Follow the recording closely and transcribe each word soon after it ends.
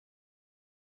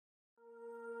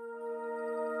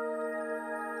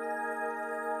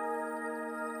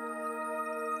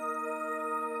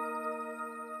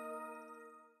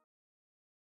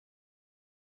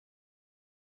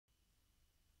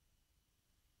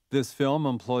This film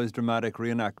employs dramatic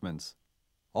reenactments.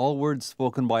 All words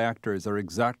spoken by actors are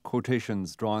exact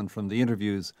quotations drawn from the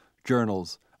interviews,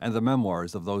 journals, and the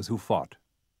memoirs of those who fought.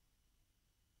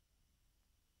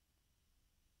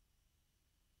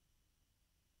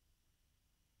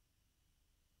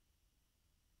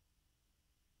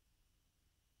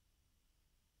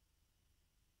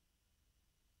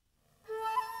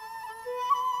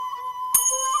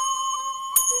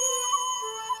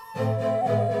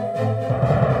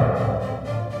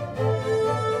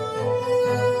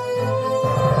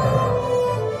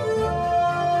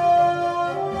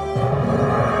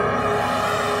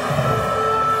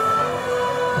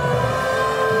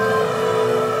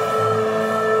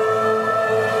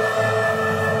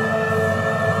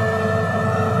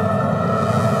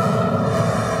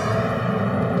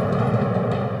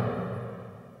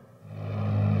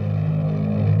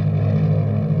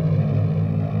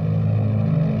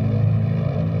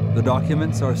 The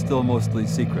documents are still mostly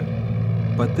secret,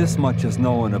 but this much is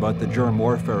known about the germ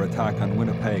warfare attack on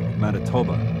Winnipeg,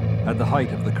 Manitoba, at the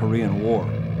height of the Korean War.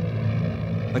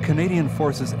 A Canadian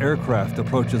Forces aircraft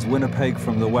approaches Winnipeg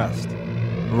from the west,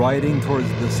 riding towards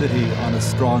the city on a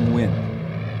strong wind.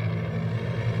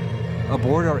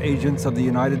 Aboard are agents of the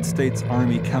United States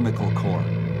Army Chemical Corps.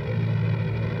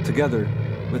 Together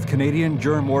with Canadian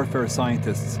germ warfare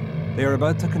scientists, they are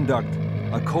about to conduct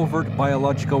a covert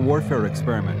biological warfare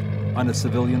experiment on a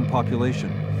civilian population.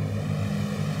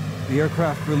 The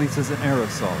aircraft releases an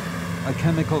aerosol, a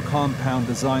chemical compound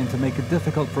designed to make it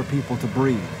difficult for people to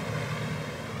breathe.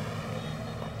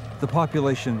 The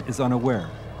population is unaware.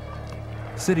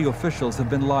 City officials have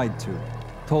been lied to,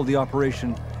 told the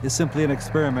operation is simply an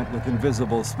experiment with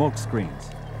invisible smoke screens.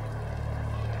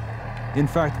 In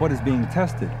fact, what is being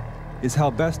tested is how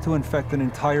best to infect an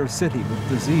entire city with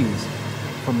disease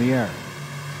from the air.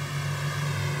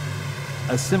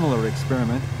 A similar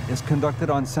experiment is conducted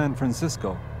on San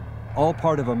Francisco, all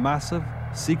part of a massive,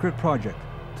 secret project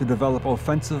to develop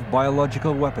offensive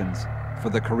biological weapons for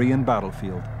the Korean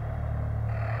battlefield.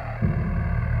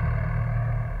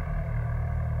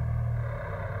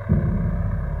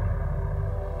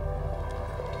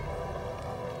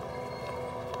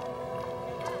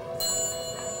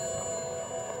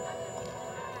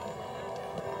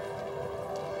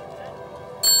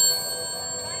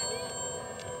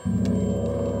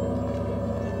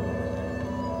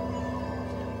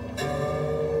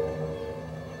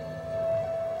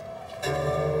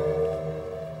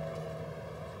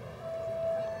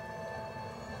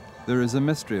 There is a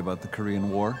mystery about the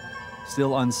Korean War,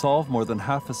 still unsolved more than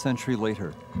half a century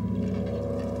later.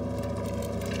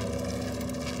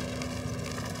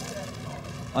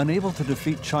 Unable to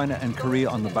defeat China and Korea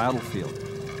on the battlefield,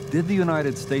 did the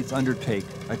United States undertake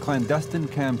a clandestine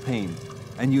campaign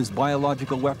and use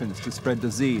biological weapons to spread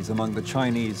disease among the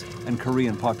Chinese and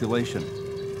Korean population?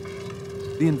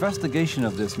 The investigation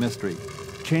of this mystery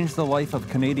changed the life of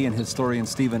Canadian historian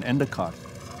Stephen Endicott,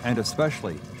 and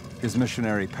especially his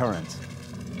missionary parents.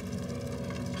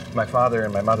 My father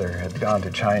and my mother had gone to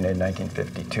China in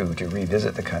 1952 to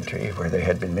revisit the country where they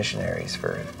had been missionaries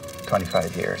for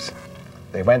 25 years.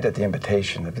 They went at the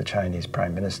invitation of the Chinese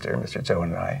Prime Minister, Mr. Zhou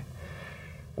Enlai.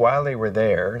 While they were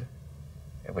there,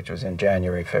 which was in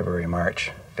January, February,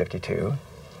 March 52,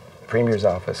 the Premier's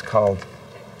office called,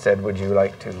 said, would you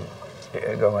like to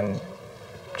go and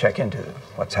check into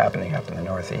what's happening up in the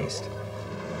Northeast?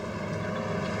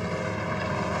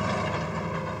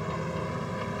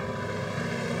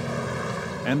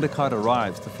 Endicott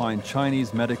arrives to find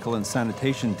Chinese medical and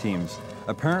sanitation teams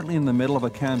apparently in the middle of a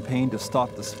campaign to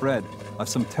stop the spread of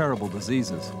some terrible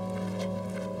diseases.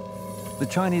 The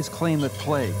Chinese claim that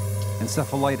plague,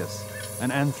 encephalitis,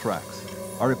 and anthrax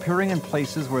are appearing in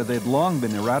places where they'd long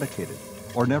been eradicated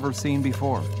or never seen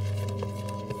before.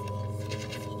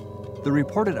 The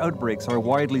reported outbreaks are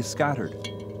widely scattered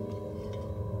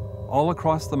all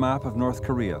across the map of North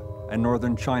Korea and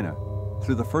northern China.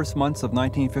 Through the first months of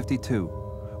 1952,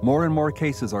 more and more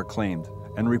cases are claimed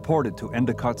and reported to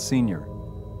Endicott Sr.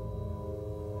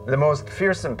 The most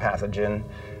fearsome pathogen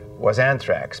was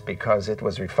anthrax because it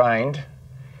was refined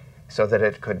so that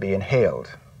it could be inhaled,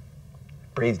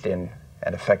 breathed in,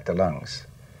 and affect the lungs.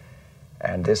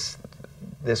 And this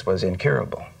was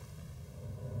incurable.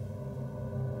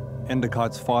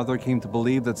 Endicott's father came to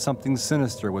believe that something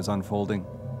sinister was unfolding.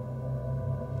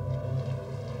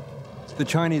 The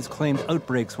Chinese claimed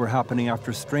outbreaks were happening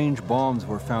after strange bombs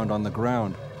were found on the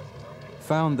ground.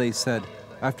 Found, they said,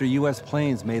 after US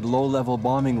planes made low-level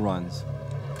bombing runs.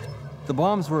 The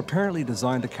bombs were apparently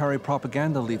designed to carry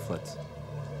propaganda leaflets.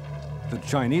 The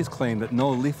Chinese claimed that no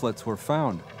leaflets were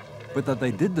found, but that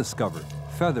they did discover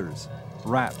feathers,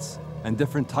 rats, and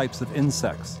different types of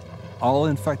insects, all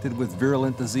infected with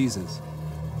virulent diseases.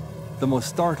 The most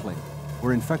startling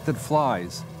were infected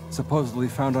flies, supposedly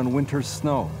found on winter's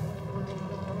snow.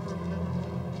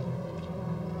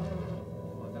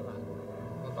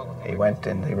 He went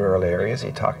in the rural areas.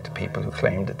 He talked to people who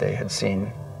claimed that they had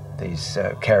seen these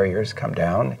carriers come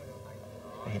down.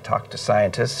 He talked to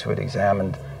scientists who had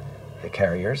examined the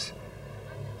carriers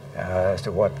as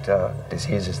to what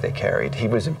diseases they carried. He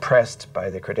was impressed by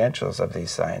the credentials of these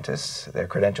scientists, their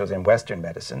credentials in Western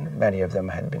medicine. Many of them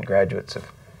had been graduates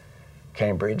of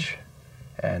Cambridge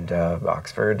and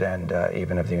Oxford and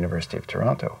even of the University of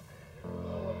Toronto.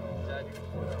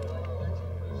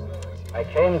 I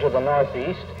came to the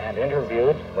Northeast and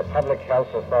interviewed the public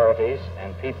health authorities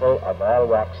and people of all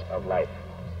walks of life.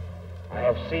 I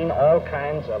have seen all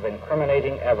kinds of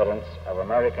incriminating evidence of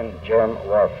American germ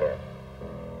warfare.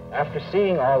 After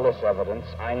seeing all this evidence,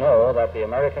 I know that the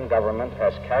American government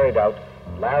has carried out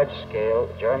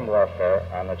large-scale germ warfare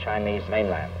on the Chinese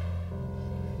mainland.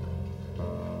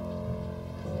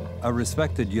 A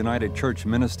respected United Church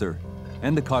minister,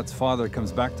 Endicott's father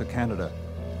comes back to Canada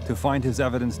to find his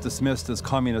evidence dismissed as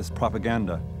communist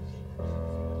propaganda.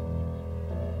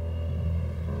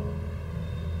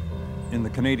 In the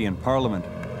Canadian Parliament,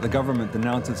 the government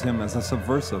denounces him as a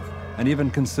subversive and even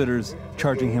considers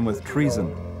charging him with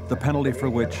treason, the penalty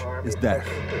for which is death.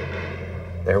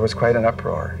 There was quite an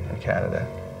uproar in Canada,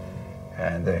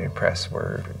 and the press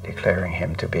were declaring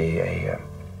him to be a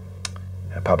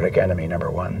public enemy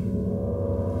 #1.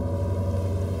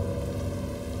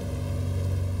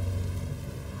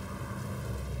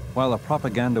 While a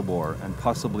propaganda war and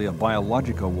possibly a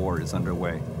biological war is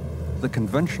underway, the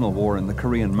conventional war in the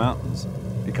Korean mountains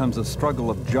becomes a struggle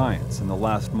of giants in the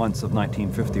last months of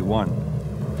 1951.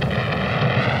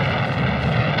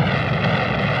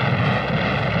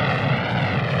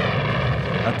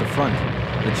 At the front,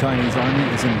 the Chinese army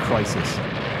is in crisis.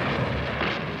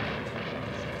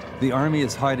 The army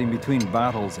is hiding between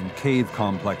battles in cave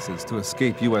complexes to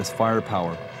escape US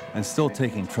firepower and still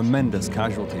taking tremendous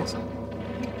casualties.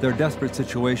 Their desperate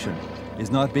situation is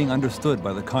not being understood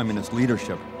by the communist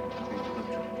leadership.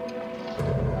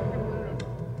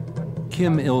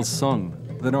 Kim Il-sung,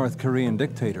 the North Korean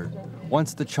dictator,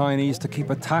 wants the Chinese to keep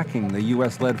attacking the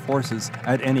US-led forces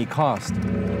at any cost.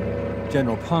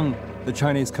 General Peng, the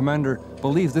Chinese commander,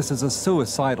 believes this is a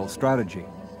suicidal strategy.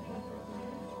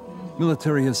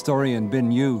 Military historian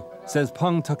Bin Yu says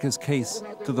Peng took his case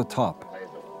to the top.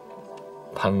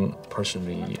 Peng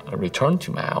personally returned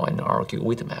to Mao and argued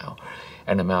with Mao,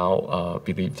 and Mao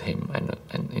believed him and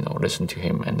listened to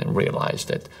him, and then realized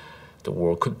that the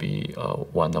war could be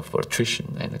one of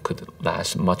attrition and it could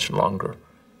last much longer.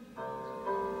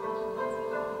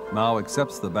 Mao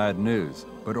accepts the bad news,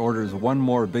 but orders one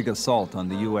more big assault on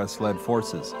the US-led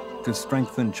forces to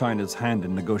strengthen China's hand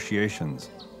in negotiations.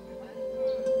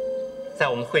 在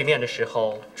我们会面的时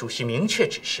候，主席明确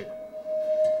指示，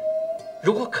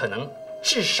如果可能，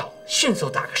至少迅速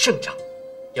打个胜仗，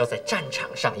要在战场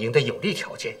上赢得有利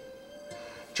条件，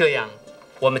这样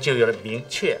我们就有了明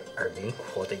确而灵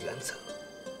活的原则。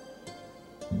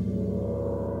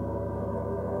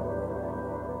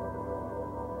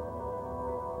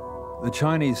 The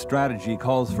Chinese strategy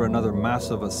calls for another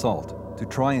massive assault to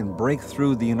try and break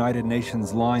through the United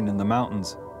Nations line in the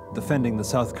mountains, defending the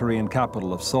South Korean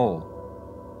capital of Seoul.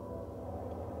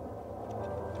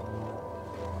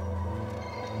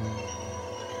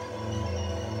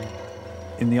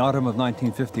 In the autumn of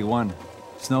 1951,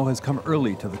 snow has come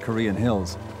early to the Korean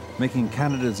hills, making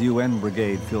Canada's UN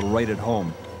brigade feel right at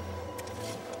home.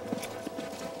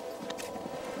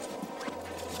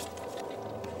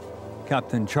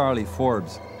 Captain Charlie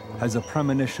Forbes has a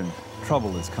premonition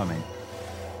trouble is coming.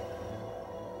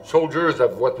 Soldiers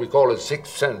have what we call a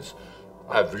sixth sense.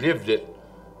 I've lived it.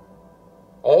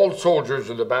 All soldiers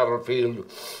in the battlefield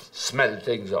smell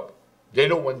things up. They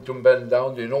know when to bend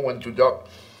down, they know when to duck.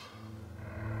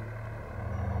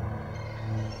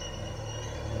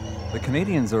 The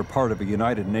Canadians are part of a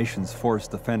United Nations force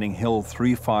defending Hill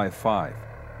 355,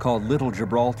 called Little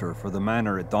Gibraltar for the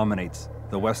manner it dominates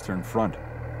the Western Front.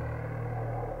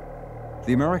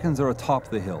 The Americans are atop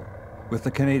the hill, with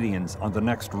the Canadians on the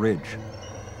next ridge.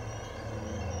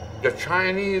 The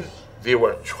Chinese, they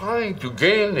were trying to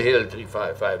gain Hill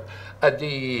 355. At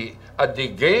the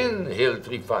gain Hill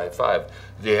 355,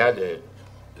 they had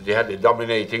a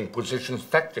dominating positions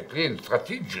tactically and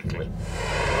strategically.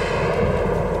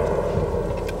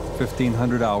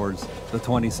 1500 hours, the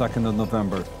 22nd of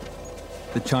November.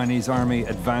 The Chinese army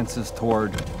advances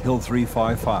toward Hill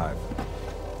 355.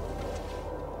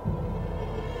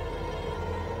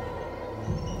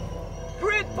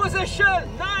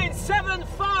 Position 9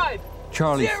 7-5!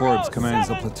 Charlie Forbes commands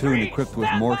a platoon equipped with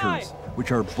mortars,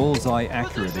 which are bullseye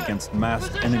accurate against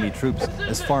massed enemy troops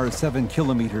as far as 7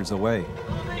 kilometers away.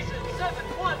 Elevation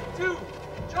 7-1-2,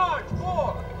 charge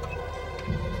 4!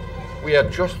 We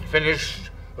had just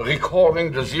finished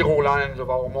recalling the zero lines of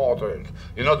our mortars.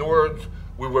 In other words,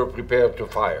 we were prepared to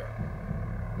fire.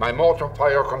 My mortar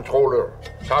fire controller,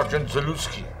 Sergeant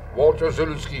Zalewski, Walter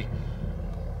Zalewski,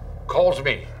 calls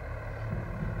me.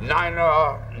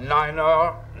 Niner,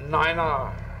 niner,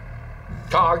 niner.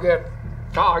 Target,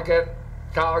 target,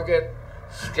 target,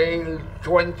 scale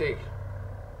 20.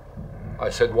 I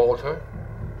said, Walter?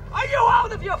 Are you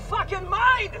out of your fucking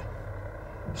mind?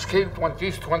 Scale 20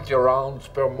 is 20 rounds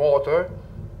per mortar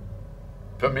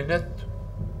per minute.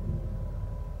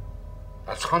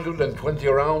 That's 120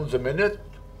 rounds a minute.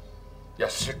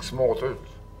 Yes, 6 mortars.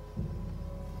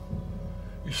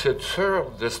 He said, sir,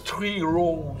 there's 3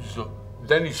 rows.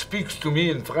 Then he speaks to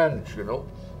me in French, you know,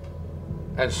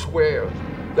 and swears.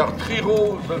 There are 3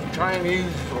 rows of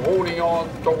Chinese rolling on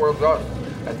towards us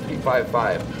at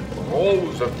 355.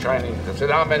 Rows of Chinese. I said,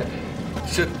 how many? He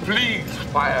said, please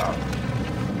fire.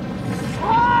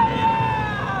 Fire!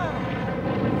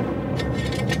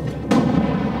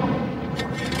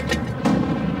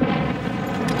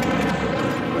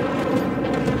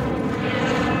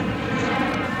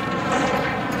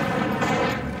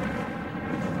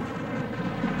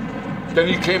 Then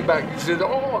he came back, he said,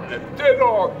 oh, the dead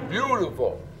on,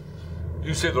 beautiful.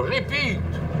 He said, repeat.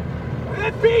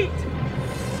 Repeat!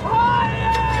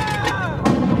 Fire!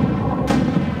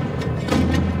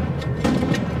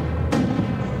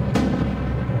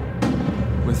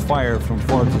 With fire from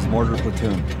Forbes' mortar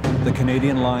platoon, the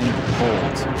Canadian line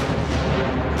holds.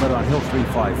 But on Hill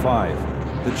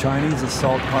 355, the Chinese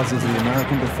assault causes the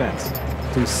American defense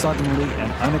to suddenly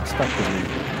and unexpectedly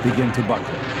begin to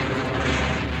buckle.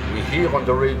 We hear on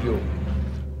the radio,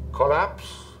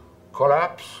 collapse,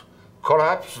 collapse,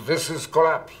 collapse, this is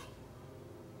collapse.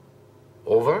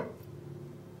 Over.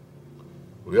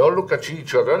 We all look at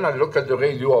each other and I look at the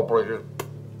radio operator.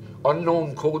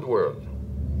 Unknown code word.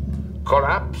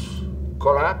 Collapse,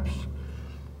 collapse.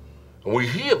 And we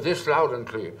hear this loud and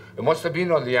clear. It must have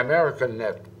been on the American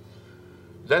net.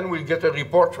 Then we get a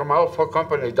report from Alpha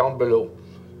Company down below.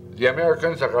 The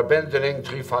Americans are abandoning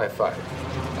 355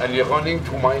 and they're running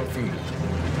to minefield.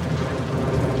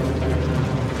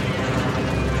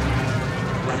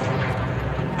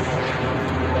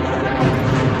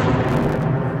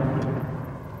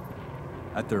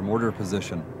 At their mortar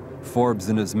position, Forbes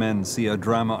and his men see a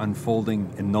drama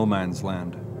unfolding in no man's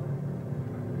land.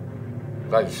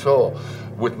 I saw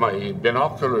with my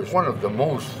binoculars one of the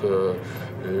most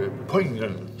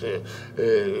poignant,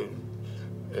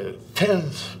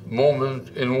 tense moment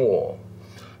in war.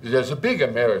 There's a big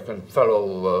American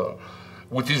fellow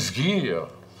with his gear,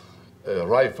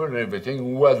 rifle and everything,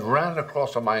 who had ran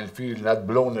across a minefield and had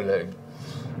blown a leg.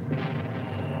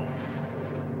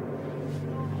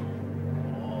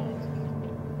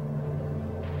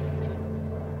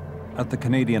 At the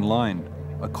Canadian line,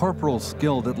 a corporal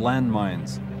skilled at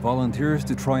landmines volunteers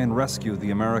to try and rescue the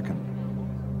American.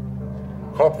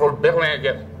 Corporal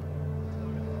Berlingen.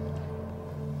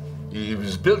 He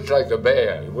was built like a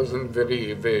bear. He wasn't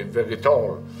very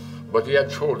tall, but he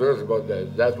had shoulders about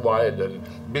that wide and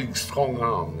big, strong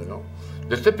arm, you know.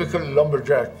 The typical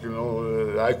lumberjack, you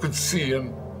know, I could see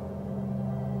him.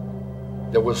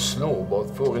 There was snow, about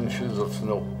 4 inches of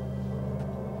snow.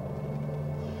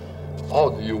 How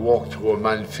do you walk through a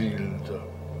minefield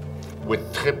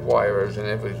with tripwires and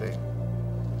everything?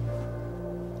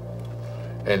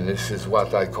 And this is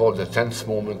what I call the tense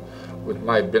moment. With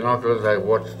my binoculars, I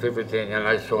watched everything, and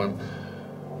I saw him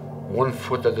 1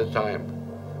 foot at a time,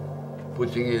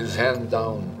 putting his hand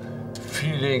down,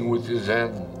 feeling with his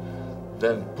hand,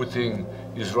 then putting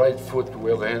his right foot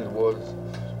where the hand was,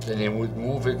 then he would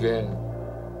move again.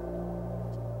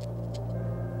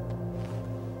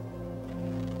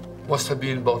 Must have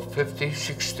been about 50,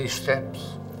 60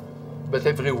 steps. But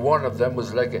every one of them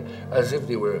was like as if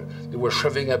they were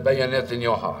shoving a bayonet in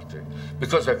your heart.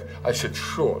 Because I said,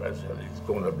 sure, as hell, it's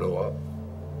going to blow up.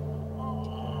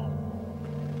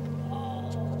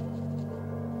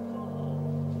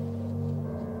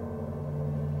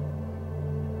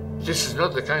 This is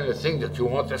not the kind of thing that you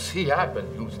want to see happen.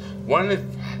 When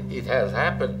it has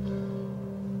happened,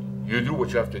 you do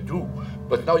what you have to do.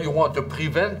 But now you want to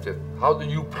prevent it. How do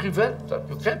you prevent that?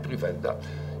 You can't prevent that.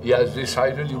 He has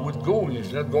decided he would go.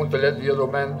 He's not going to let the other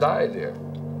man die there.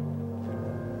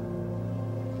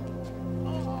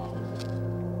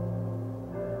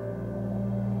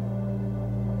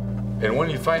 And when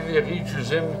he finally reaches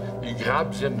him, he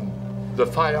grabs him, the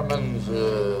fireman's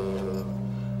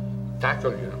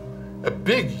tackle, you know. A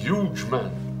big, huge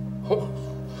man. Oh.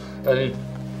 And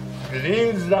he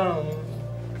leans down,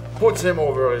 puts him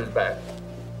over his back.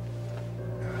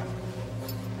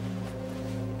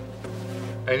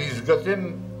 And he's got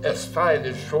him astride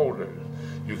his shoulders.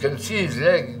 You can see his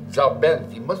legs are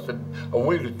bent. He must have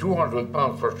weighed 200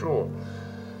 pounds for sure.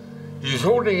 He's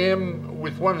holding him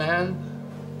with one hand,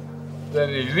 then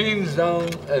he leans down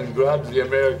and grabs the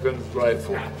American's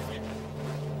rifle.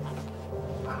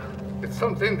 It's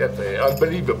something that's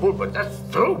unbelievable, but that's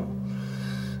true.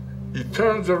 He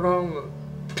turns around,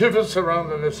 pivots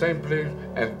around in the same place,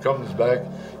 and comes back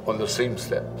on the same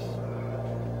steps.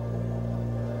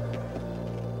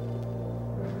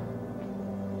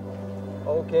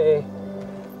 Okay,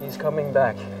 he's coming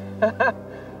back.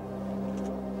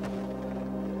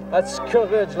 That's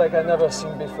courage like I've never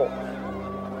seen before.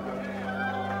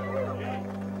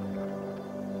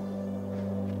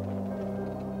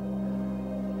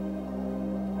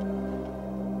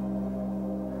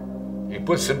 He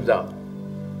puts him down.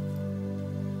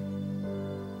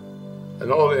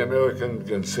 And all the American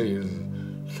can say is,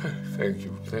 thank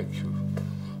you, thank you,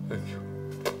 thank you.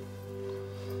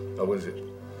 That was it.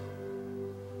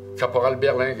 Caporal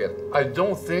Berlinguet. I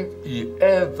don't think he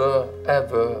ever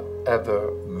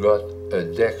got a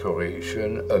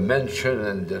decoration, a mention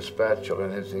in dispatch or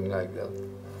anything like that.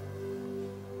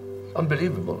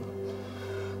 Unbelievable.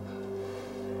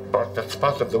 But that's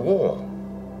part of the war.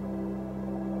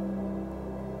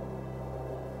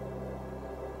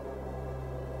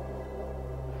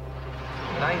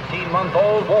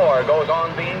 19-month-old war goes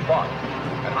on being fought.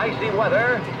 In icy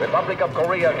weather, Republic of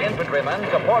Korea infantrymen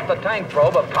support the tank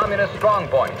probe of communist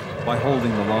strongpoints. By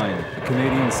holding the line, the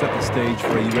Canadians set the stage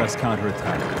for a U.S.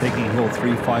 counterattack, taking Hill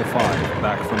 355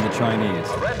 back from the Chinese.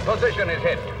 A red position is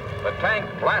hit. The tank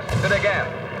blasts it again.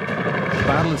 The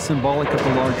battle is symbolic of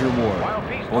the larger war,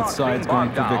 both sides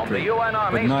going for victory,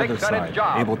 but neither side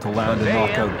able to land a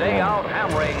knockout blow. Day-out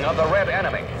hammering of the red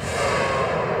enemy.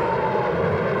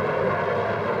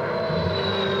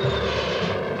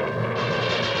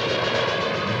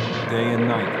 Day and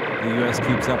night, the U.S.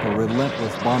 keeps up a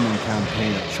relentless bombing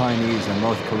campaign of Chinese and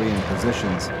North Korean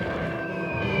positions.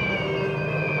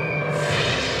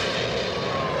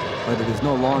 But it is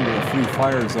no longer a free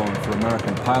fire zone for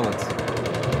American pilots.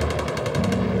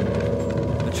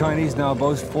 The Chinese now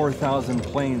boast 4,000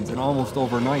 planes and almost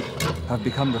overnight have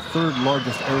become the third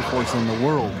largest air force in the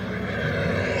world.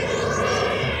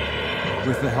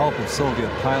 With the help of Soviet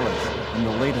pilots and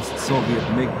the latest Soviet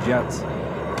MiG jets,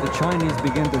 the Chinese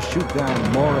begin to shoot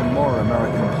down more and more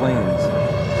American planes.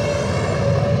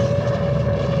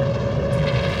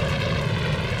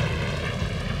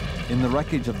 In the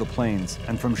wreckage of the planes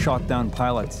and from shot-down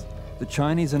pilots, the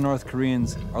Chinese and North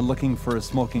Koreans are looking for a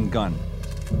smoking gun.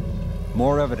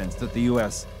 More evidence that the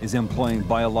U.S. is employing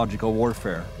biological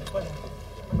warfare.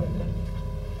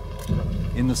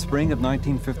 In the spring of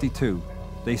 1952,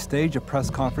 they stage a press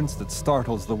conference that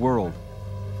startles the world.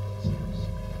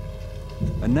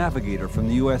 A navigator from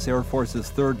the U.S. Air Force's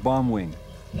 3rd Bomb Wing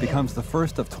becomes the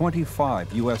first of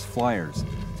 25 U.S. flyers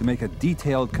to make a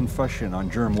detailed confession on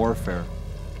germ warfare.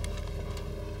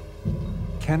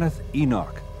 Kenneth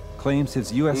Enoch claims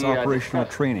his U.S. operational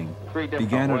training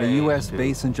began at a U.S.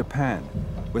 base in Japan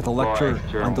with a lecture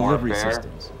on delivery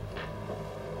systems.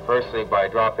 Firstly, by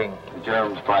dropping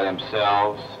germs by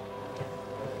themselves,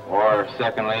 or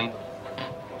secondly,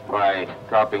 by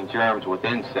dropping germs with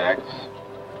insects,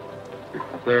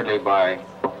 thirdly, by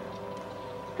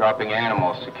dropping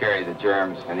animals to carry the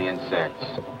germs and the insects.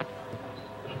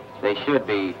 They should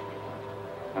be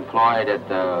employed at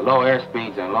the low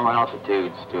airspeeds and low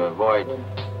altitudes to avoid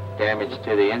damage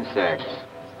to the insects.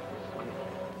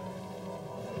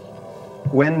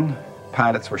 When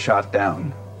pilots were shot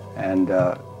down and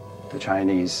the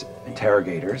Chinese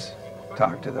interrogators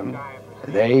talked to them,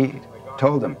 they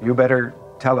told them, you better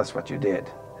tell us what you did.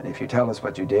 And if you tell us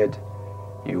what you did,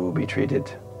 you will be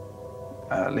treated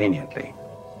leniently.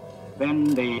 Then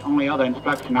the only other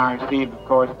instruction I received, of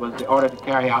course, was the order to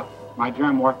carry out my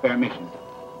germ warfare mission.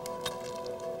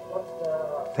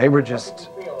 They were just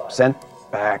sent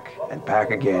back and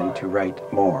back again to write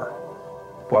more.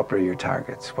 What were your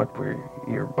targets? What were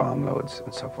your bomb loads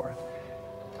and so forth?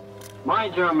 My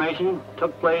germ mission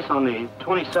took place on the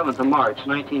 27th of March,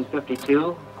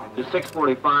 1952. At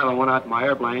 6:45, I went out to my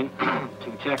airplane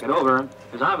to check it over.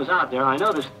 As I was out there, I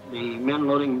noticed the men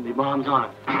loading the bombs on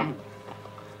it.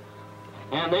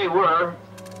 And they were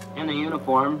in the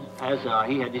uniforms as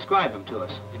he had described them to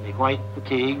us, in the white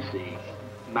fatigues, the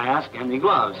mask, and the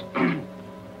gloves.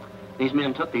 These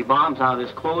men took the bombs out of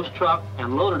this closed truck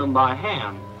and loaded them by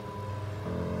hand.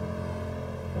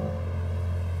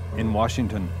 In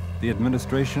Washington, the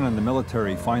administration and the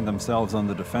military find themselves on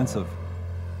the defensive.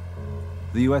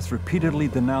 The U.S. repeatedly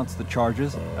denounced the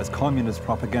charges as communist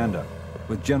propaganda,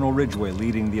 with General Ridgway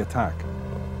leading the attack.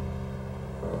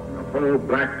 A full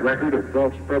black record of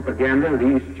false propaganda,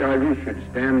 these charges should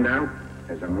stand out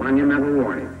as a monumental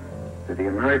warning to the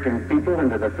American people and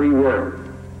to the free world.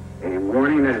 A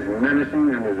warning that is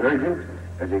menacing and as urgent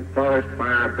as a forest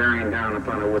fire bearing down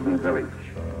upon a wooden village.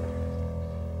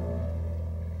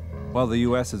 While the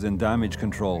U.S. is in damage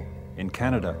control, in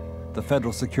Canada, the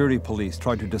Federal Security Police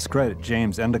tried to discredit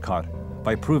James Endicott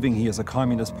by proving he is a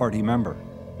Communist Party member.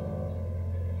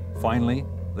 Finally,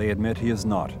 they admit he is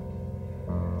not.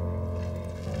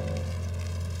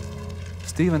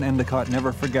 Stephen Endicott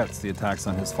never forgets the attacks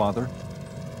on his father,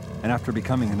 and after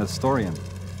becoming an historian,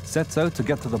 sets out to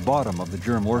get to the bottom of the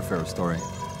germ warfare story.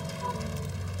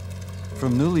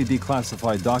 From newly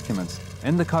declassified documents,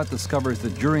 Endicott discovers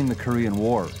that during the Korean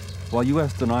War, while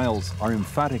U.S. denials are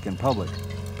emphatic in public,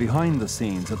 behind the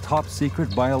scenes, a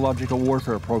top-secret biological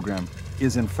warfare program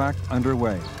is in fact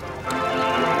underway.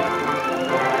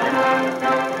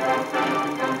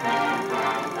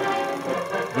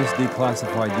 This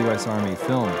declassified U.S. Army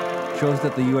film shows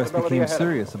that the U.S. became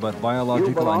serious about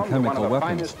biological and chemical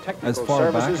weapons as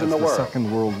far back as the Second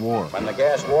World War. When the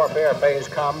gas warfare phase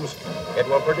comes, it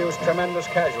will produce tremendous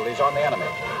casualties on the enemy,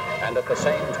 and at the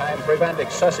same time prevent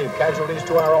excessive casualties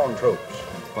to our own troops.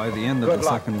 By the end of the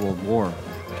Second World War,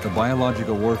 the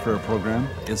biological warfare program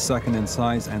is second in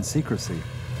size and secrecy,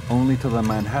 only to the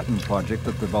Manhattan Project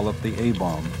that developed the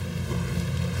A-bomb.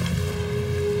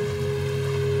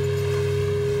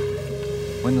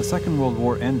 When the Second World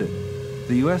War ended,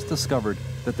 the U.S. discovered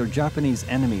that their Japanese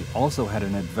enemy also had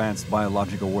an advanced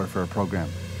biological warfare program.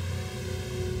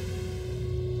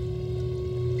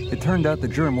 It turned out the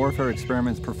germ warfare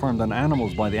experiments performed on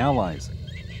animals by the Allies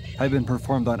had been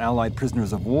performed on Allied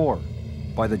prisoners of war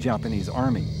by the Japanese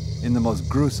army in the most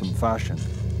gruesome fashion.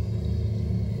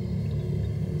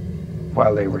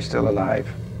 While they were still alive,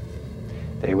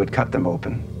 they would cut them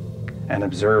open and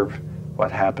observe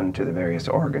what happened to the various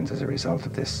organs as a result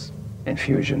of this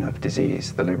infusion of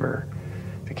disease: the liver,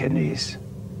 the kidneys,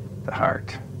 the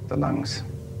heart, the lungs.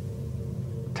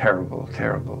 Terrible,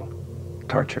 terrible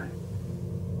torture.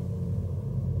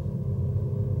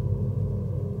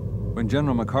 When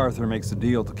General MacArthur makes a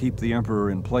deal to keep the Emperor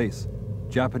in place,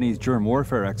 Japanese germ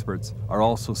warfare experts are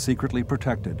also secretly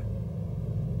protected.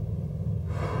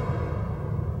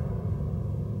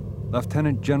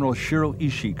 Lieutenant General Shiro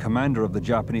Ishii, commander of the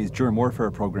Japanese germ warfare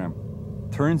program,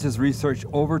 turns his research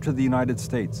over to the United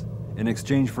States in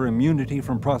exchange for immunity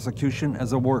from prosecution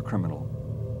as a war criminal.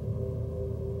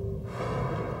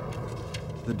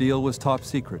 The deal was top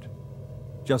secret,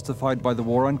 justified by the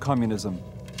war on communism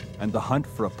and the hunt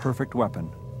for a perfect weapon.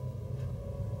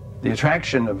 The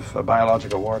attraction of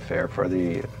biological warfare for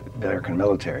the American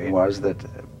military was that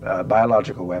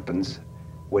biological weapons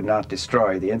would not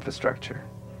destroy the infrastructure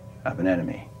of an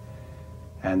enemy.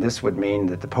 And this would mean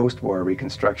that the post-war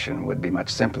reconstruction would be much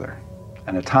simpler.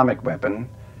 An atomic weapon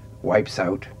wipes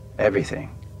out everything.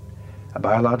 A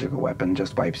biological weapon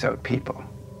just wipes out people.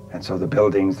 And so the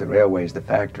buildings, the railways, the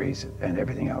factories, and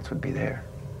everything else would be there.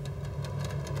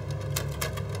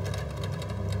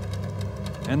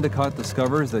 Endicott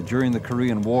discovers that during the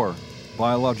Korean War,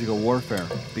 biological warfare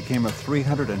became a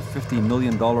 $350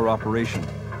 million operation,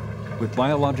 with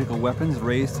biological weapons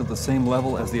raised to the same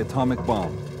level as the atomic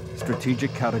bomb,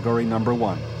 strategic category number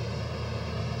 1.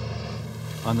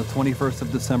 On the 21st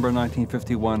of December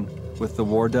 1951, with the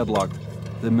war deadlocked,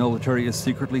 the military is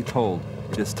secretly told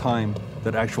it is time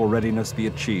that actual readiness be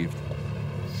achieved.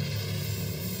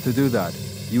 To do that,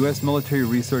 U.S. military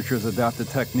researchers adapt a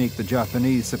technique the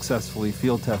Japanese successfully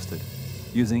field tested,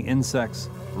 using insects,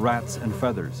 rats, and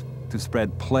feathers to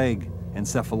spread plague,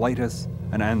 encephalitis,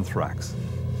 and anthrax.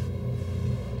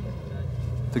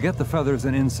 To get the feathers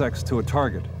and insects to a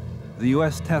target, the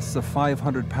U.S. tests a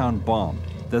 500-pound bomb,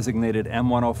 designated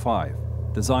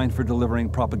M105, designed for delivering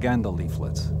propaganda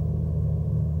leaflets.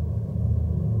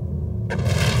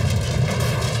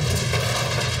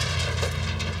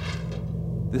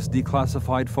 This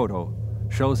declassified photo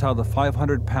shows how the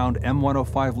 500-pound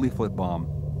M105 leaflet bomb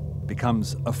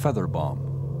becomes a feather bomb.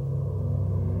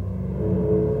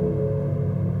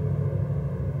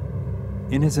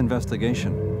 In his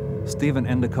investigation, Stephen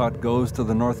Endicott goes to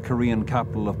the North Korean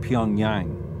capital of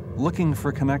Pyongyang, looking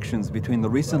for connections between the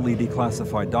recently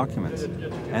declassified documents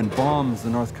and bombs the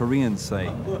North Koreans say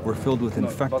were filled with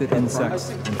infected insects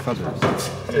and feathers.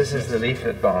 This is the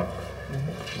leaflet bomb,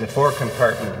 the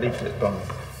 4-compartment leaflet bomb.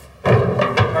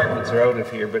 The compartments are out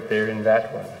of here, but they're in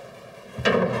that one.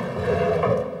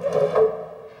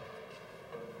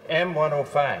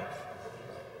 M105.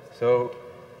 So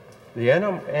the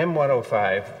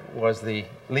M105 was the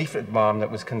leaflet bomb that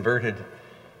was converted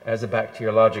as a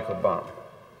bacteriological bomb.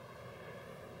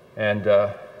 And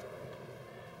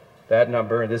that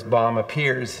number, this bomb,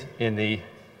 appears in the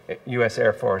U.S.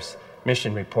 Air Force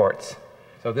mission reports.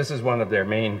 So this is one of their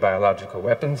main biological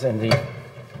weapons, and the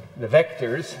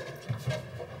vectors,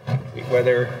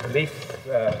 whether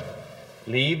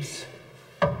leaves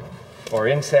or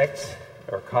insects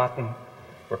or cotton,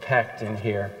 were packed in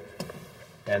here,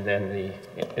 and then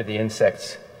the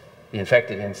insects, the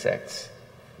infected insects,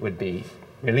 would be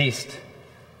released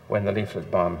when the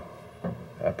leaflet bomb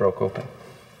broke open.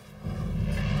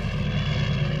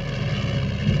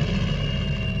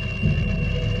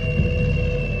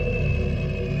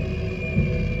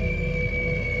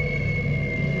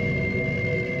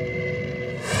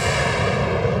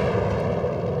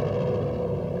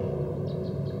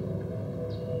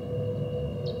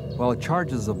 While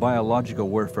charges of biological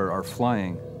warfare are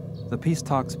flying, the peace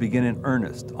talks begin in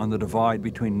earnest on the divide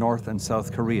between North and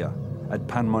South Korea at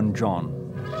Panmunjom.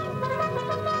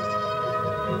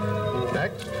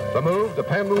 Next, the move to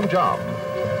Panmunjom.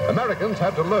 Americans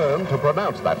had to learn to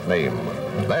pronounce that name,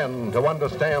 then to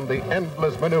understand the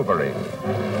endless maneuvering.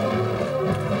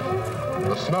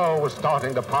 The snow was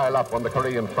starting to pile up on the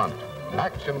Korean front.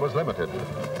 Action was limited,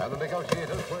 and the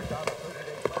negotiators worked out a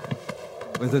 30-day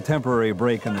plan. With a temporary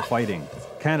break in the fighting,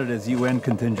 Canada's UN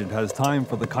contingent has time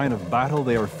for the kind of battle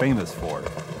they are famous for.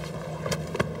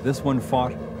 This one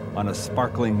fought on a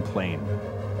sparkling plain.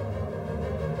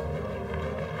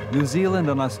 New Zealand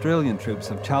and Australian troops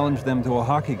have challenged them to a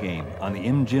hockey game on the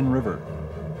Imjin River.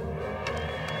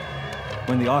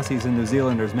 When the Aussies and New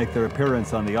Zealanders make their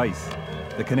appearance on the ice,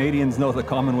 the Canadians know the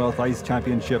Commonwealth Ice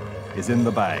Championship is in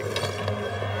the bag.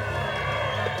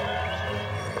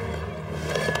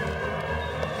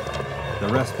 The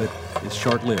respite is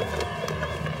short-lived.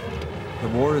 The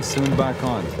war is soon back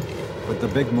on, but the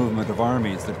big movement of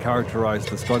armies that characterized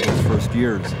the struggle's first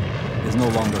years is no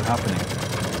longer happening.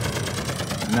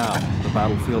 Now, the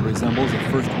battlefield resembles a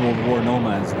First World War no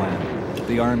man's land.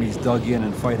 The armies dug in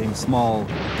and fighting small,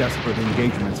 desperate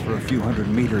engagements for a few hundred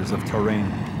meters of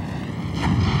terrain.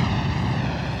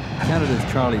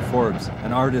 Canada's Charlie Forbes,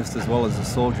 an artist as well as a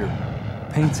soldier,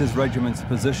 paints his regiment's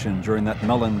position during that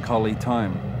melancholy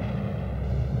time.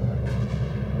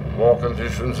 War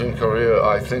conditions in Korea,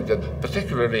 I think that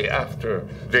particularly after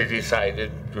they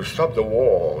decided to stop the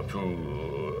war,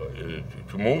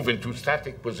 to move into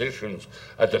static positions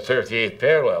at the 38th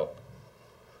parallel,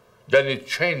 then it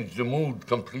changed the mood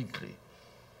completely.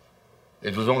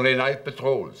 It was only night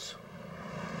patrols,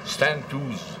 stand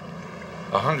twos,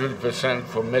 100%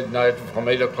 from midnight, from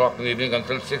 8 o'clock in the evening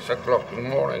until 6 o'clock in the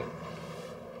morning.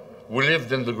 We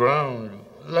lived in the ground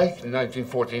like in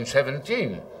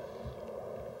 1914-17.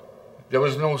 There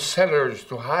was no cellars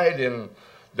to hide in,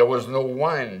 there was no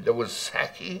wine, there was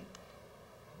sake,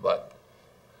 but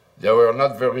there were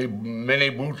not very many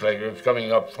bootleggers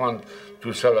coming up front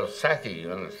to sell us sake,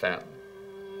 you understand?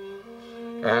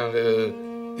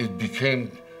 And it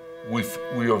became, we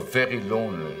were very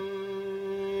lonely.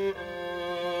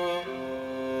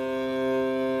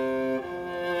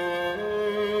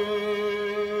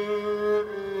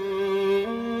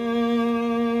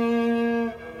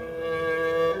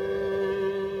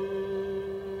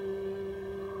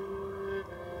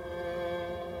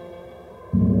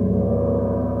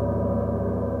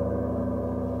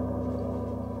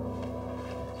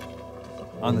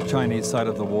 On the Chinese side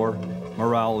of the war,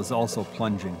 morale is also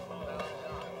plunging.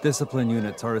 Discipline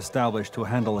units are established to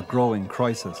handle a growing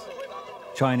crisis.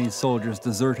 Chinese soldiers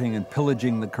deserting and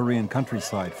pillaging the Korean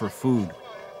countryside for food.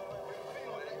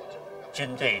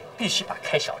 军队必须把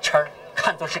开小差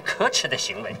看作是可耻的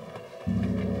行为，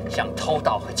像偷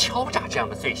盗和敲诈这样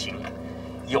的罪行，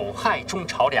有害中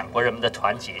朝两国人民的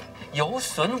团结，有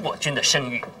损我军的声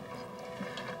誉。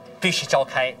必须召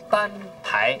开班、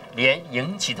排、连、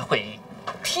营级的会议。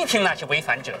 批评那些违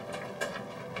反者，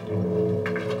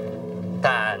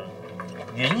但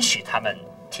允许他们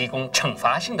提供惩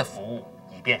罚性的服务，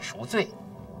以便赎罪。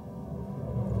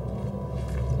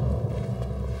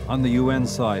 On the UN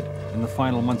side, in the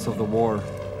final months of the war,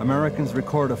 Americans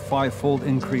record a 5-fold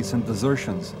increase in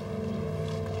desertions.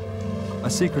 A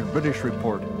secret British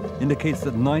report indicates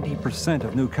that 90%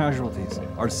 of new casualties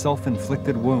are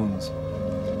self-inflicted wounds.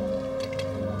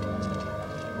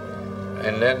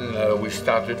 And then we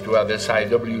started to have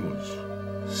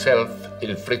SIWs,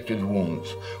 self-inflicted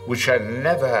wounds, which I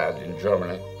never had in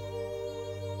Germany,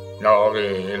 nor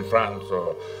in France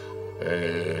or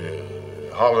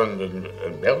Holland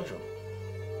and Belgium.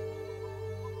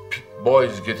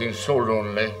 Boys getting so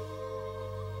lonely,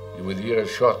 You would hear a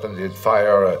shot and they'd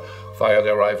fire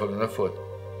their rifle in the foot.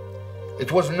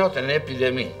 It was not an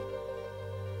epidemic,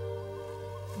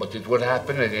 but it would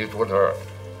happen and it would hurt.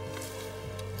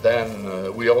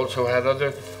 Then we also had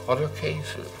other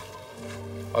cases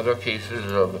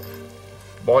of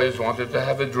boys wanted to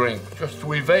have a drink just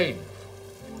to evade.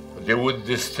 They would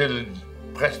distill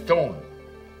pressed stone,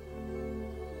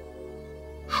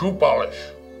 shoe polish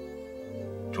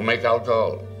to make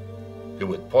alcohol. They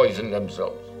would poison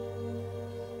themselves.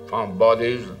 Found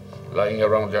bodies lying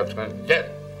around their tent, dead.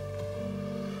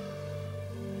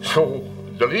 So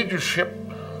the leadership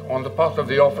on the part of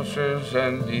the officers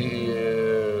and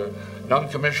the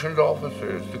non-commissioned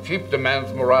officers to keep the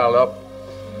man's morale up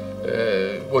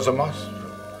was a must.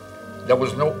 There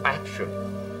was no action,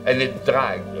 and it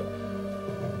dragged.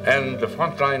 And the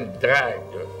front line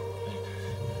dragged.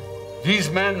 These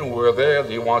men who were there,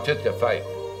 they wanted to fight.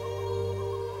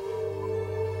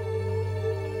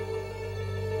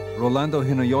 Rolando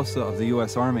Hinojosa of the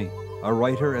U.S. Army, a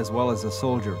writer as well as a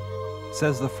soldier,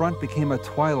 says the front became a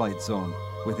twilight zone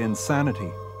with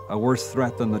insanity, a worse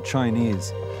threat than the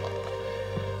Chinese.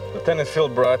 Lieutenant Phil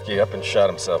Brodke up and shot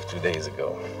himself 2 days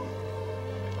ago.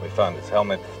 We found his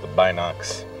helmet, the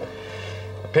binocs,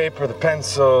 the paper, the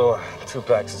pencil, 2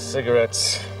 packs of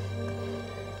cigarettes,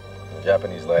 a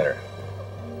Japanese letter.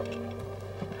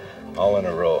 All in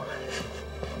a row.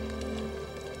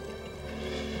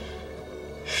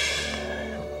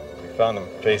 We found him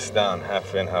face down,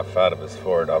 half in, half out of his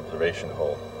forward observation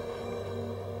hole.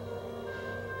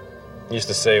 He used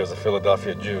to say he was a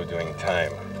Philadelphia Jew doing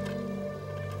time.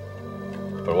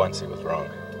 For once, he was wrong.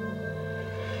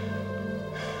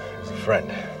 He was a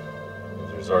friend. He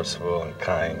was resourceful and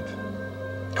kind,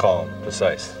 calm,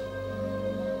 precise.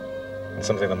 And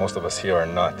something that most of us here are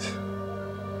not.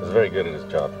 He was very good at his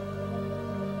job.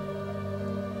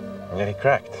 And yet he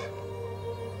cracked,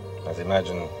 as I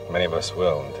imagine many of us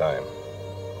will in time.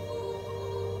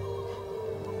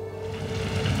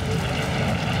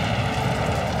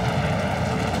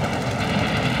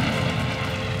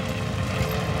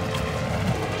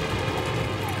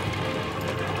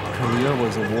 Korea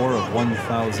was a war of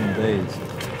 1,000 days.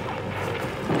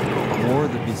 A war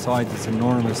that, besides its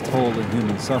enormous toll in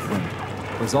human suffering,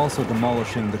 was also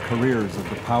demolishing the careers of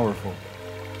the powerful.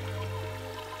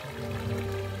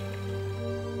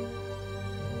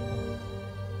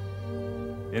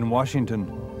 In Washington,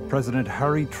 President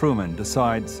Harry Truman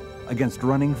decides against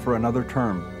running for another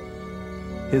term.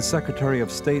 His Secretary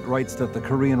of State writes that the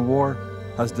Korean War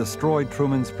has destroyed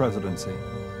Truman's presidency.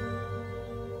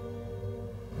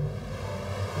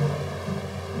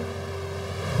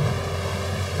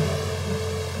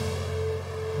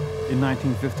 In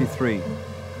 1953,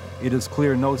 it is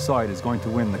clear no side is going to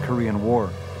win the Korean War.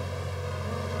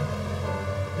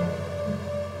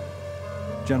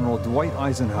 General Dwight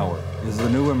Eisenhower is the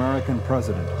new American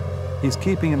president. He's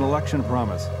keeping an election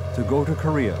promise to go to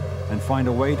Korea and find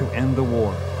a way to end the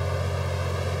war.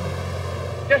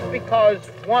 Just because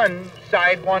one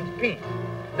side wants peace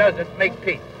doesn't make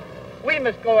peace. We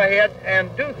must go ahead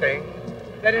and do things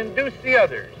that induce the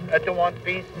others to want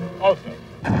peace also.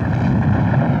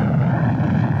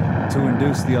 To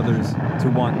induce the others to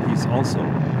want peace also,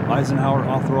 Eisenhower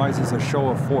authorizes a show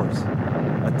of force,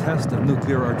 a test of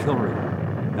nuclear artillery,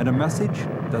 and a message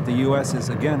that the U.S. is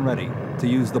again ready to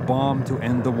use the bomb to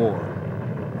end the war.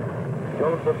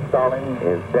 Joseph Stalin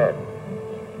is dead.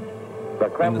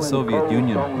 In the Soviet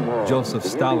Union, Joseph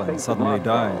Stalin suddenly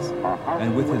dies,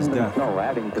 and with his death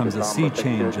comes a sea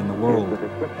change in the world.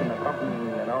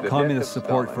 Communist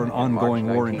support for an ongoing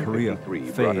war in Korea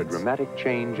fades.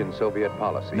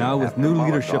 Now, with new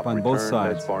leadership on both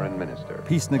sides,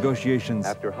 peace negotiations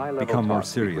become more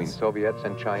serious.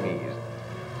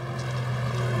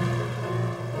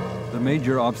 The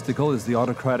major obstacle is the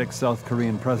autocratic South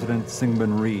Korean President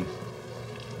Syngman Rhee.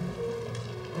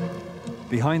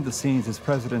 Behind the scenes, his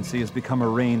presidency has become a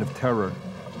reign of terror.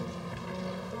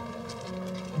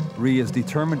 Rhee is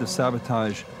determined to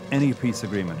sabotage any peace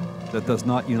agreement that does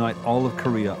not unite all of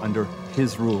Korea under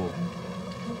his rule.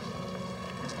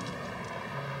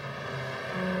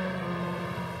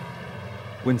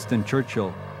 Winston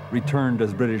Churchill, returned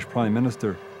as British Prime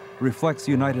Minister, reflects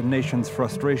the United Nations'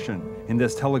 frustration in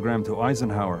this telegram to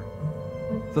Eisenhower.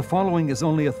 "The following is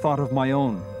only a thought of my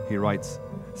own," he writes.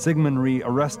 "Syngman Rhee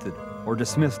arrested or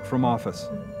dismissed from office."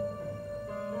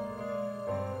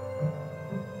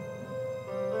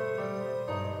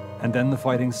 And then the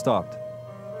fighting stopped.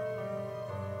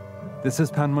 This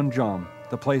is Panmunjom,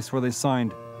 the place where they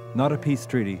signed not a peace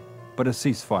treaty, but a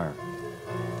ceasefire.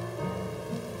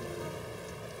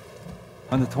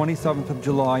 On the 27th of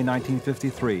July,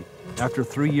 1953, After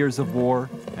 3 years of war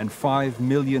and 5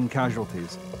 million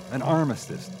casualties, an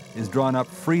armistice is drawn up,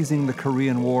 freezing the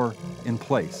Korean War in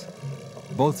place.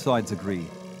 Both sides agree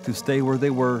to stay where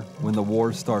they were when the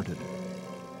war started.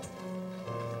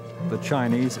 The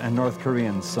Chinese and North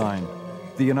Koreans sign.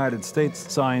 The United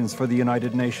States signs for the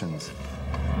United Nations.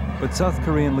 But South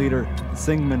Korean leader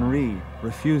Syngman Rhee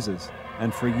refuses,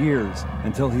 and for years,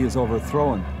 until he is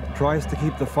overthrown, tries to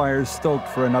keep the fires stoked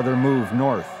for another move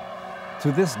north.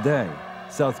 To this day,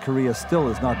 South Korea still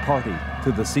is not party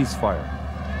to the ceasefire.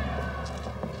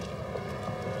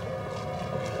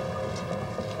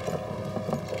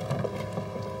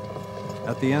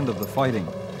 At the end of the fighting,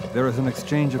 there is an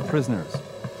exchange of prisoners.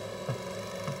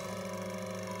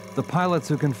 The pilots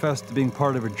who confessed to being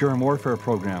part of a germ warfare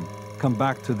program come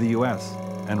back to the US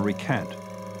and recant,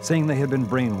 saying they had been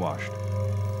brainwashed.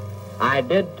 I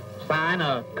did sign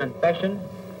a confession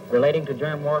relating to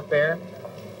germ warfare,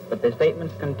 but the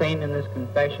statements contained in this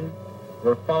confession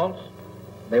were false.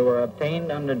 They were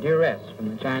obtained under duress from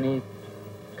the Chinese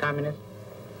communists.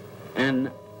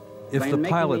 And if the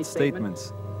pilot's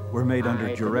statements were made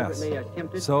under duress,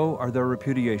 so are their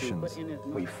repudiations.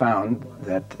 We found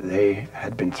that they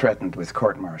had been threatened with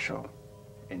court-martial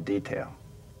in detail,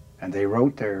 and they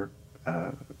wrote their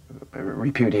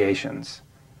repudiations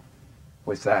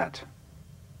with that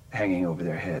hanging over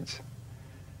their heads.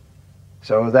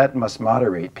 So that must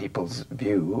moderate people's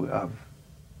view of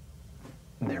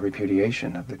their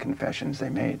repudiation of the confessions they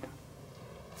made.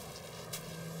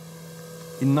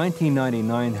 In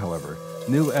 1999, however,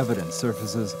 new evidence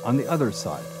surfaces on the other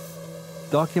side.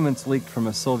 Documents leaked from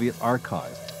a Soviet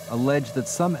archive allege that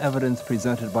some evidence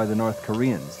presented by the North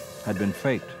Koreans had been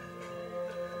faked.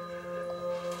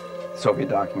 Soviet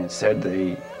documents said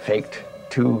they faked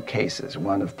 2 cases,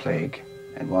 one of plague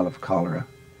and one of cholera.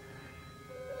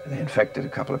 They infected a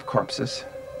couple of corpses,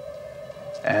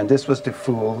 and this was to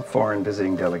fool foreign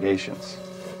visiting delegations.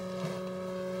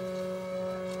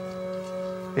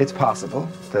 It's possible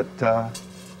that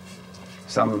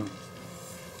some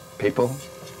people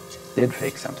did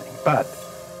fake something, but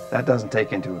that doesn't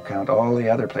take into account all the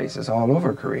other places all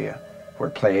over Korea where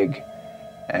plague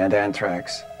and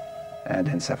anthrax and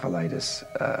encephalitis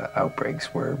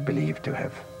outbreaks were believed to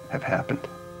have happened.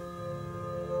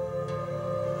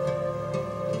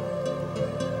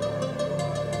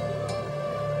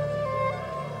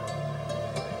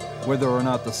 Whether or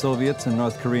not the Soviets and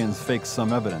North Koreans faked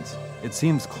some evidence, it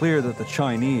seems clear that the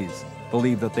Chinese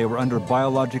believed that they were under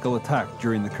biological attack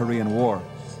during the Korean War.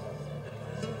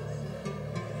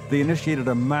 They initiated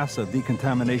a massive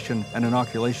decontamination and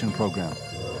inoculation program.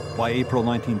 By April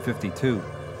 1952,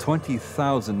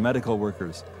 20,000 medical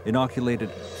workers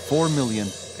inoculated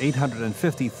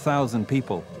 4,850,000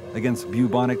 people against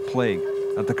bubonic plague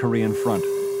at the Korean front.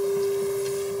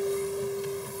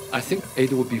 I think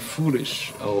it would be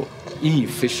foolish or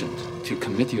inefficient to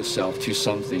commit yourself to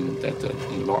something that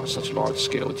in such large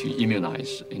scale, to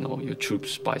immunize your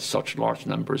troops by such large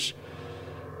numbers,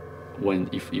 when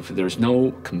if there's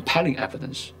no compelling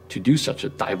evidence to do such a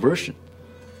diversion.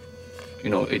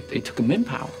 It took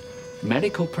manpower,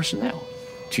 medical personnel,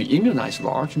 to immunize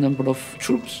large number of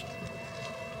troops.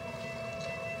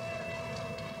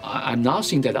 I'm not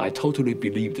saying that I totally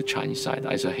believe the Chinese side.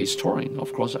 As a historian,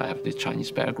 of course, I have the Chinese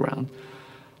background.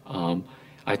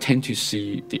 I tend to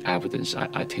see the evidence.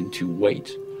 I tend to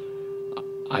wait.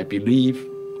 I believe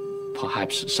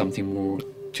perhaps something more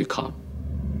to come.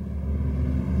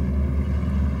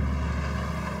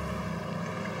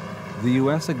 The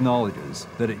U.S. acknowledges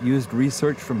that it used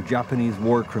research from Japanese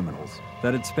war criminals,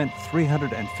 that it spent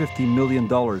 $350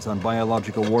 million on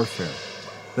biological warfare,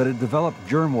 that it developed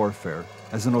germ warfare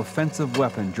as an offensive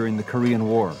weapon during the Korean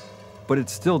War, but it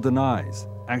still denies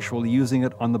actually using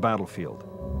it on the battlefield.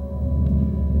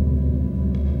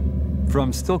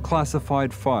 From still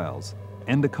classified files,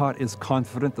 Endicott is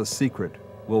confident the secret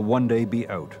will one day be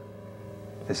out.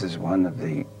 This is one of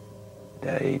the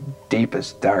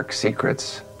deepest, dark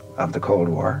secrets of the Cold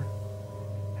War,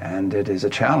 and it is a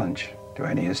challenge to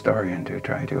any historian to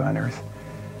try to unearth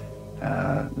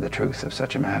the truth of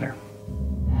such a matter.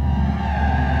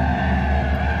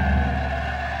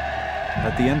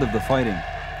 At the end of the fighting,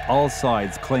 all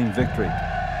sides claim victory.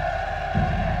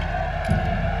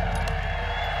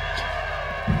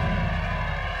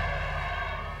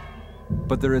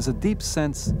 But there is a deep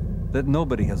sense that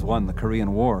nobody has won the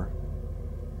Korean War.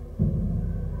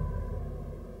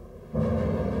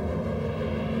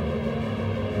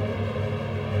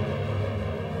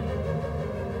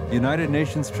 United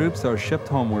Nations troops are shipped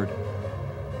homeward.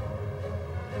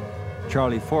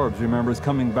 Charlie Forbes remembers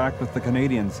coming back with the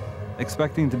Canadians,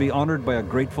 expecting to be honored by a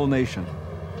grateful nation.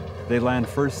 They land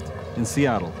first in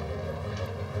Seattle.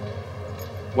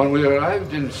 When we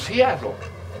arrived in Seattle,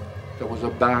 there was a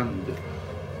band,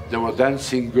 there were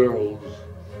dancing girls,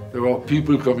 there were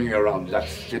people coming around.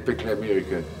 That's typically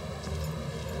American.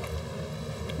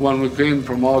 When we came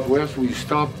from out west, we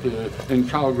stopped in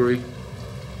Calgary.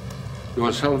 There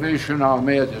was Salvation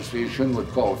Army at the station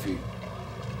with coffee.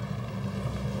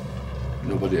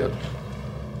 Nobody else.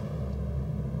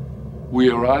 We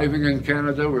arriving in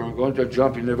Canada, we were going to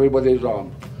jump in everybody's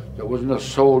arms. There wasn't a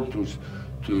soul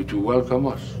to welcome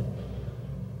us.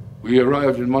 We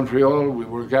arrived in Montreal, we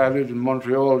were gathered in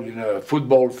Montreal in a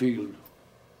football field.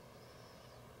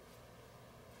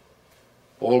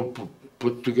 All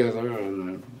put together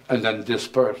and then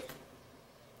dispersed.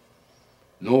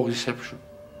 No reception.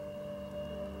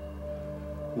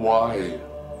 Why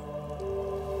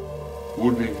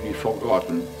would we be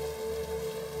forgotten?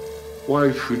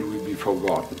 Why should we be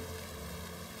forgotten?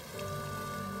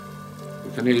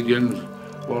 The Canadians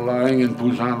who are lying in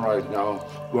Busan right now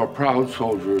were proud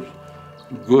soldiers,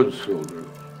 good soldiers.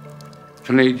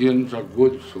 Canadians are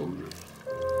good soldiers.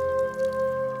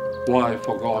 Why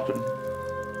forgotten?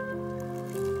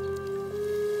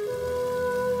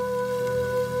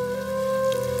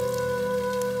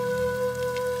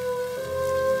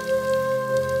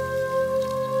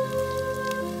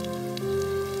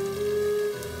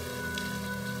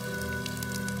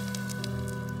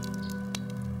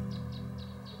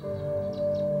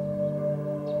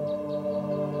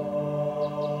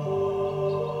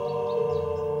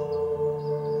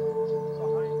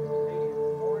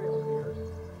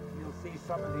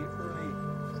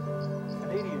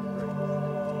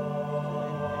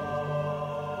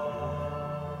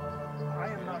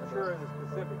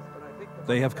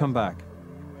 They have come back.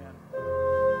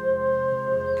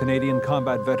 Canadian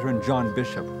combat veteran John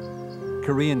Bishop,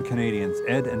 Korean Canadians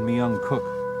Ed and Myung Cook,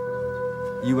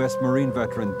 U.S. Marine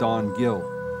veteran Don Gill.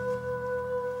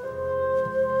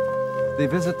 They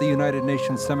visit the United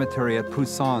Nations Cemetery at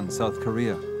Busan, South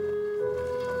Korea.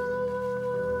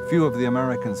 Few of the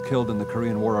Americans killed in the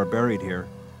Korean War are buried here.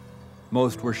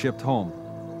 Most were shipped home.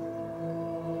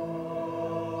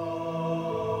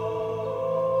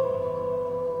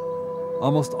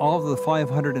 Almost all of the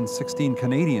 516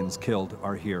 Canadians killed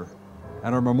are here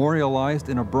and are memorialized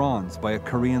in a bronze by a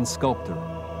Korean sculptor.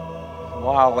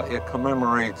 While it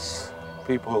commemorates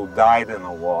people who died in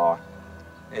the war,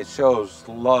 it shows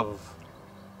love.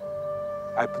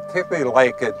 I particularly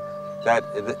like it that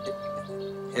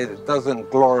it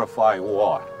doesn't glorify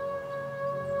war.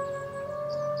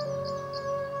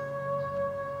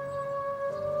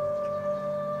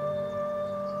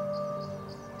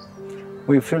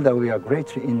 We feel that we are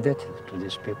greatly indebted to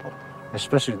these people,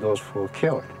 especially those who were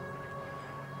killed.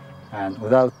 And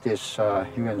without these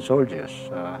UN soldiers,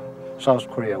 South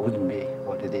Korea wouldn't be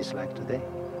what it is like today.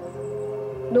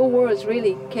 No words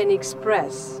really can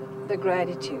express the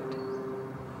gratitude.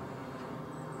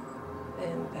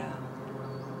 And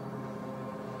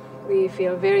we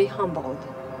feel very humbled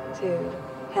to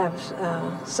have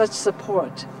such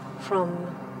support from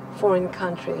foreign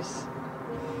countries.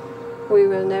 We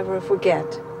will never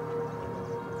forget.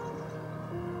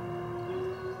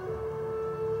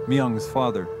 Myung's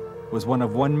father was one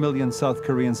of 1 million South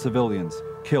Korean civilians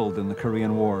killed in the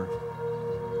Korean War.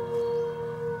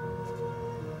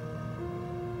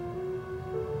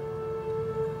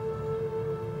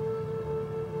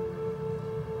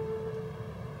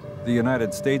 The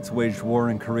United States waged war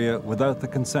in Korea without the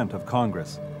consent of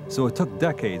Congress, so it took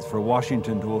decades for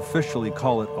Washington to officially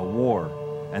call it a war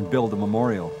and build a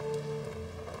memorial.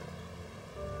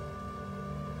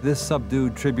 This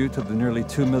subdued tribute to the nearly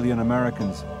 2 million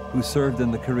Americans who served in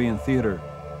the Korean theater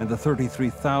and the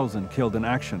 33,000 killed in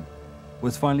action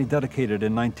was finally dedicated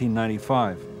in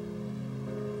 1995.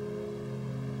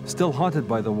 Still haunted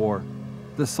by the war,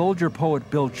 the soldier poet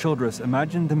Bill Childress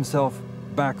imagined himself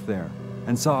back there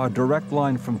and saw a direct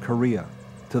line from Korea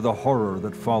to the horror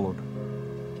that followed.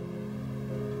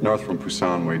 North from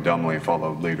Busan, we dumbly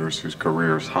followed leaders whose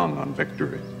careers hung on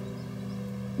victory.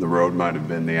 The road might have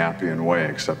been the Appian Way,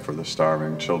 except for the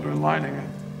starving children lining it.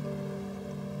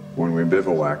 When we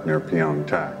bivouacked near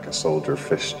Pyeongtaek, a soldier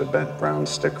fished a bent brown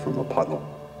stick from a puddle.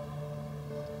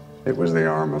 It was the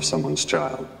arm of someone's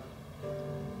child.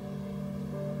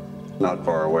 Not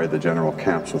far away, the general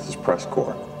camps with his press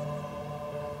corps.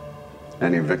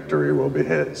 Any victory will be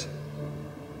his.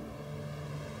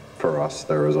 For us,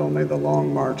 there is only the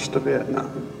long march to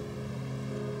Vietnam.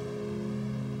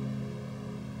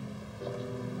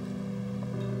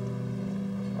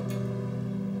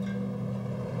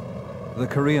 The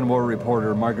Korean War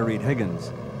reporter Marguerite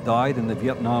Higgins died in the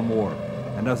Vietnam War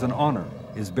and as an honor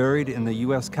is buried in the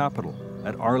U.S. Capitol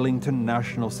at Arlington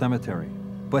National Cemetery.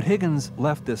 But Higgins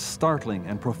left this startling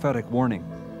and prophetic warning,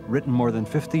 written more than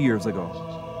 50 years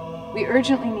ago. We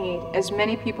urgently need as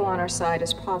many people on our side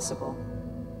as possible.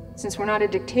 Since we're not a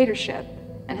dictatorship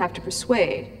and have to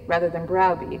persuade rather than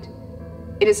browbeat,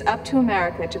 it is up to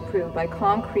America to prove by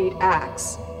concrete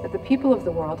acts that the people of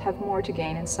the world have more to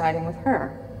gain in siding with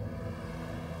her.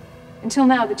 Until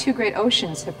now, the two great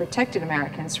oceans have protected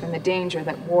Americans from the danger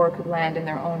that war could land in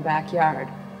their own backyard.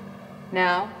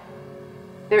 Now,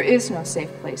 there is no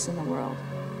safe place in the world.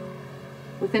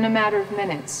 Within a matter of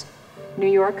minutes, New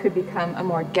York could become a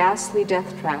more ghastly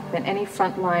death trap than any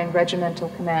frontline regimental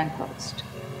command post.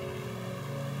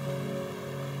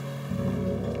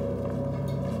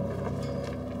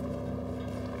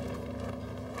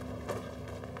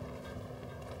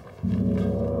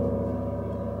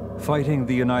 Fighting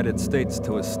the United States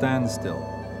to a standstill,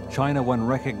 China won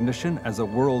recognition as a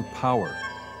world power.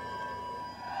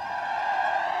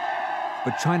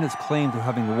 But China's claim to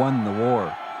having won the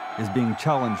war is being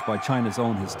challenged by China's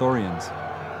own historians.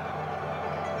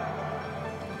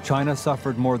 China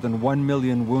suffered more than 1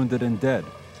 million wounded and dead.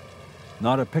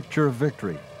 Not a picture of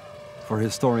victory for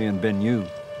historian Ben Yu.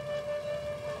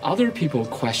 Other people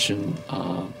question,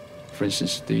 for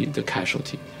instance, the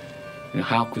casualty.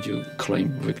 How could you claim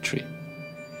victory?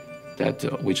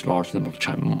 That with large number of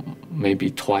China,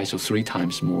 maybe twice or three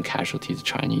times more casualties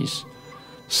Chinese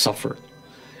suffered.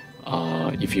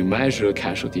 If you measure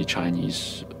casualty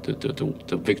Chinese,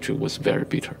 the victory was very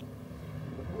bitter.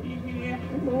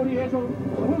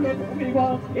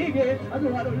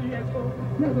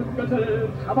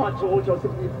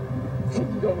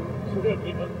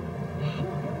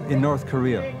 In North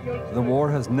Korea, the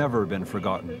war has never been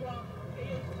forgotten.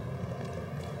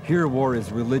 Here, war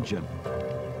is religion.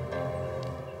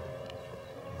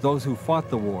 Those who fought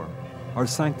the war are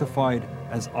sanctified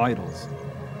as idols.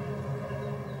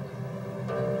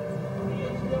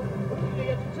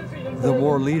 The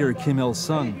war leader, Kim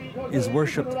Il-sung, is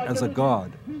worshipped as a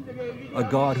god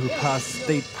who passed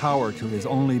state power to his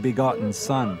only begotten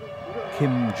son,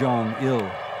 Kim Jong-il.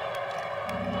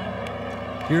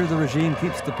 Here, the regime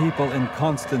keeps the people in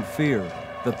constant fear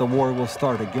that the war will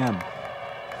start again.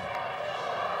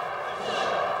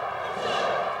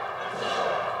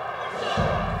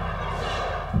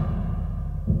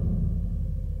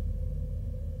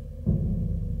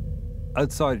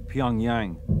 Outside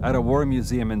Pyongyang, at a war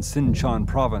museum in Sinchon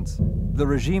province, the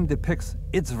regime depicts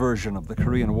its version of the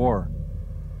Korean War,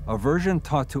 a version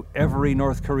taught to every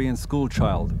North Korean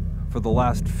schoolchild for the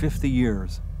last 50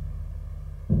 years.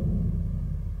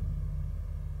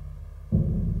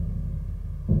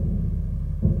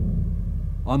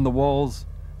 On the walls,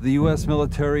 the US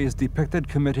military is depicted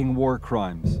committing war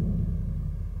crimes.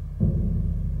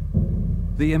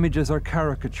 The images are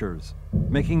caricatures,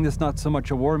 making this not so much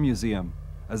a war museum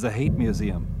as a hate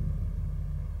museum.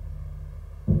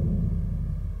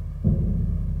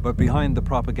 But behind the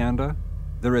propaganda,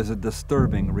 there is a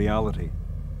disturbing reality.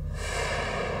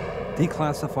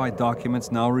 Declassified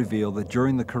documents now reveal that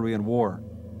during the Korean War,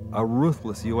 a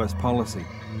ruthless US policy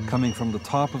coming from the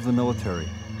top of the military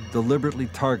deliberately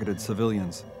targeted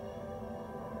civilians.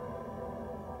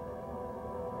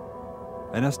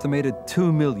 An estimated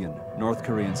 2 million North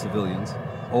Korean civilians,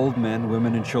 old men,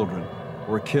 women, and children,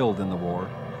 were killed in the war,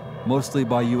 mostly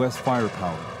by US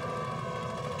firepower.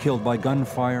 Killed by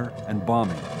gunfire and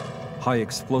bombing, high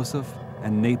explosive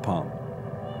and napalm.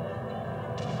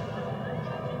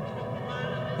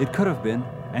 It could have been,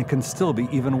 and can still be,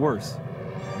 even worse.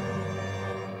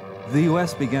 The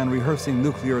US began rehearsing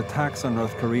nuclear attacks on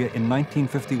North Korea in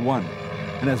 1951,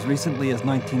 and as recently as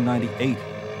 1998,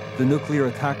 the nuclear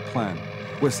attack plan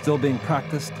was still being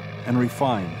practiced and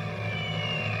refined.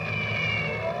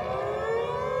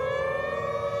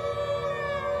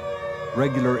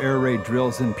 Regular air raid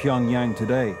drills in Pyongyang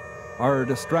today are a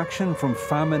distraction from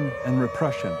famine and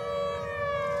repression,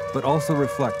 but also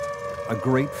reflect a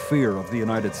great fear of the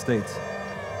United States.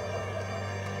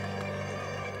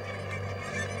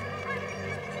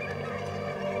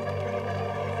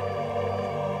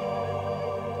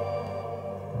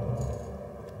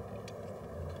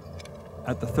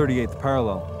 At the 38th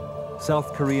parallel,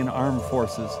 South Korean armed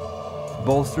forces,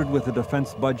 bolstered with a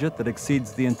defense budget that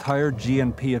exceeds the entire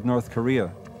GNP of North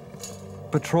Korea,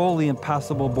 patrol the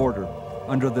impassable border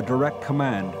under the direct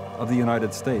command of the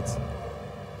United States.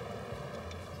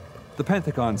 The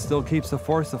Pentagon still keeps a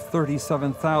force of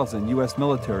 37,000 US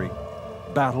military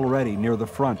battle-ready near the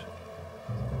front.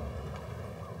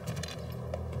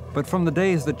 But from the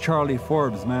days that Charlie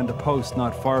Forbes manned a post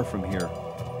not far from here,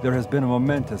 there has been a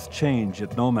momentous change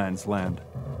at no man's land.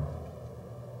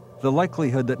 the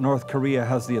likelihood that North Korea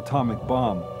has the atomic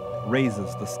bomb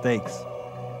raises the stakes.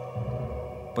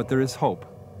 But there is hope.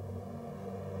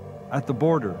 At the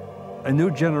border, a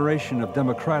new generation of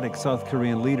democratic South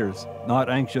Korean leaders, not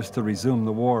anxious to resume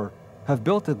the war, have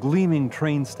built a gleaming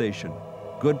train station,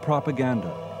 good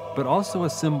propaganda, but also a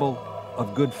symbol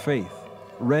of good faith,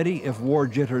 ready if war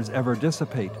jitters ever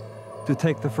dissipate, to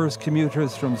take the first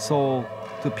commuters from Seoul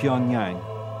to Pyongyang.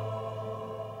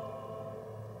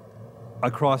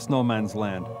 Across no man's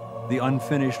land, the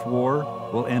unfinished war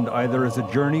will end either as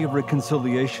a journey of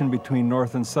reconciliation between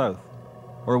North and South,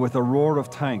 or with a roar of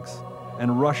tanks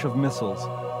and rush of missiles,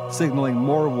 signaling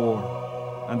more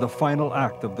war and the final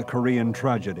act of the Korean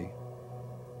tragedy.